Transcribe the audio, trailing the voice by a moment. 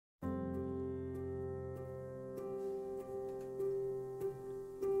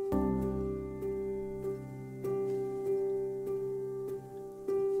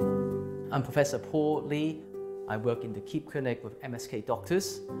I'm Professor Paul Lee. I work in the Keep Clinic with MSK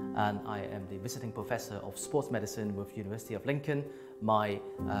doctors, and I am the visiting professor of sports medicine with University of Lincoln. My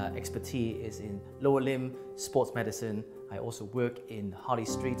expertise is in lower limb sports medicine. I also work in Harley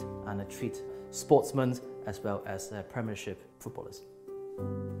Street, and I treat sportsmen as well as Premiership footballers.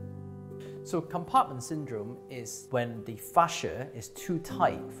 So compartment syndrome is when the fascia is too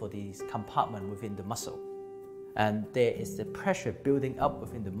tight for the compartment within the muscle. And there is the pressure building up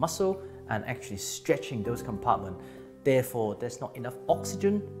within the muscle and actually stretching those compartments. Therefore, there's not enough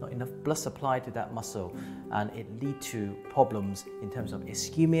oxygen, not enough blood supply to that muscle, and it leads to problems in terms of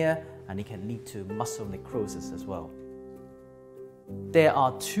ischemia, and it can lead to muscle necrosis as well. There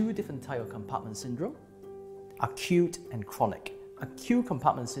are two different types of compartment syndrome, acute and chronic. Acute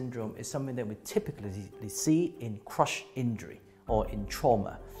compartment syndrome is something that we typically see in crush injury or in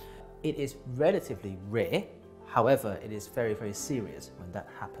trauma. It is relatively rare. However, it is very, very serious when that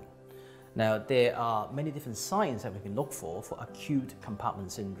happens. Now, there are many different signs that we can look for acute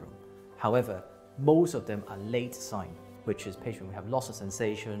compartment syndrome. However, most of them are late signs, which is patients who have loss of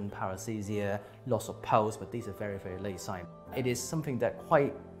sensation, paresthesia, loss of pulse, but these are very, very late signs. It is something that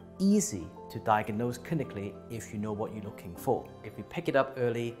quite easy to diagnose clinically if you know what you're looking for. If we pick it up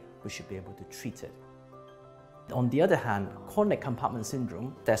early, we should be able to treat it. On the other hand, chronic compartment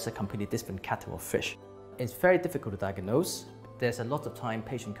syndrome, that's a completely different kettle of fish. It's very difficult to diagnose. There's a lot of time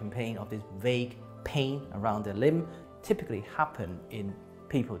patients complain of this vague pain around their limb. Typically happen in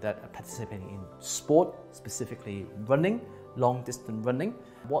people that are participating in sport, specifically running, long distance running.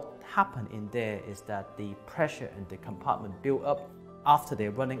 What happens in there is that the pressure in the compartment build up after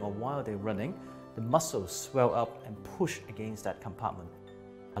they're running or while they're running. The muscles swell up and push against that compartment.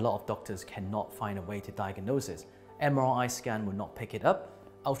 A lot of doctors cannot find a way to diagnose this. MRI scan will not pick it up.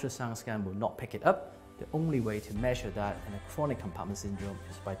 Ultrasound scan will not pick it up. The only way to measure that in a chronic compartment syndrome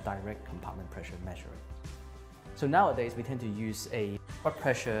is by direct compartment pressure measuring. So nowadays we tend to use a blood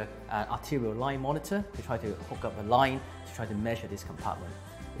pressure and arterial line monitor to try to hook up a line to try to measure this compartment.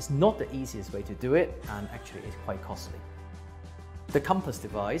 It's not the easiest way to do it, and actually it's quite costly. The Compass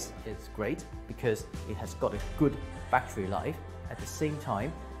device is great because it has got a good battery life. At the same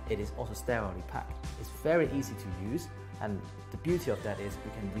time, it is also sterilely packed. It's very easy to use, and the beauty of that is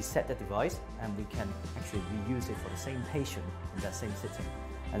we can reset the device and we can actually reuse it for the same patient in that same sitting.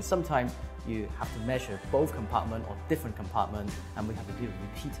 And sometimes you have to measure both compartments or different compartments, and we have to do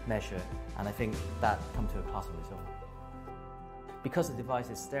a repeat measure, and I think that comes to a class of its own. Because the device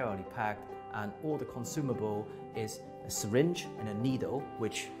is sterilely packed and all the consumable is a syringe and a needle,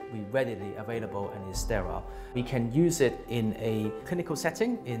 which we readily available and is sterile. We can use it in a clinical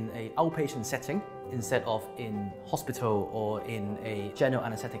setting, in an outpatient setting, instead of in hospital or in a general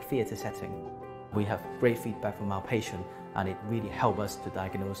anesthetic theatre setting. We have great feedback from our patient, and it really helps us to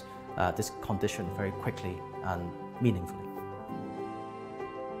diagnose this condition very quickly and meaningfully.